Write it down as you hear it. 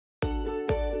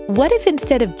What if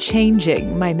instead of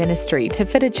changing my ministry to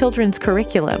fit a children's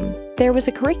curriculum, there was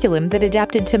a curriculum that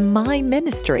adapted to my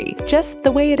ministry, just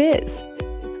the way it is?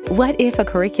 What if a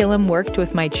curriculum worked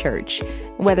with my church,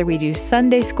 whether we do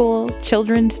Sunday school,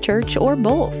 children's church, or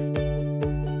both?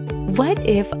 What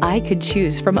if I could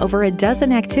choose from over a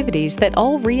dozen activities that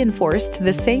all reinforced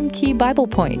the same key Bible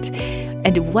point?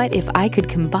 And what if I could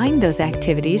combine those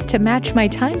activities to match my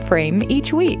time frame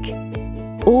each week?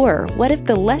 Or what if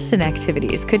the lesson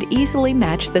activities could easily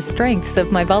match the strengths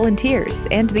of my volunteers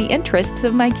and the interests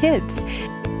of my kids?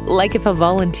 Like if a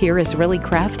volunteer is really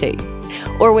crafty,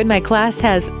 or when my class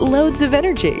has loads of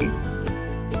energy.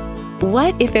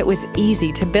 What if it was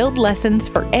easy to build lessons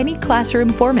for any classroom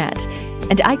format,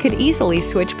 and I could easily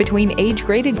switch between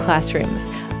age-graded classrooms,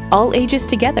 all ages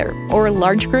together, or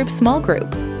large group, small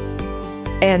group?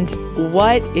 And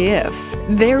what if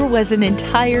there was an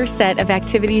entire set of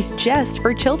activities just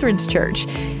for children's church?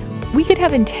 We could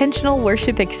have intentional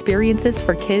worship experiences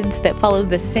for kids that follow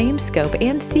the same scope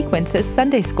and sequence as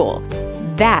Sunday school.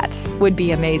 That would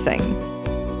be amazing.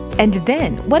 And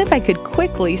then, what if I could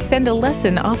quickly send a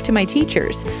lesson off to my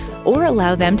teachers, or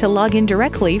allow them to log in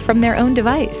directly from their own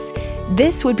device?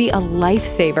 This would be a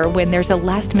lifesaver when there's a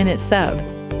last-minute sub.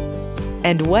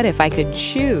 And what if I could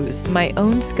choose my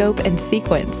own scope and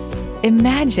sequence?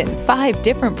 Imagine 5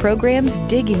 different programs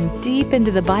digging deep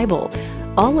into the Bible,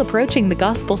 all approaching the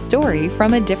gospel story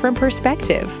from a different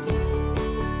perspective.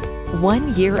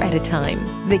 1 year at a time,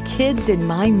 the kids in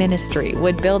my ministry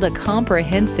would build a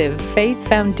comprehensive faith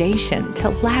foundation to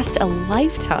last a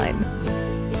lifetime.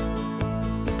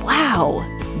 Wow,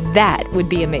 that would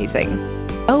be amazing.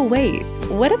 Oh wait,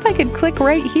 what if I could click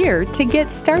right here to get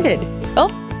started? Oh,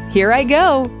 here I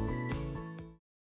go.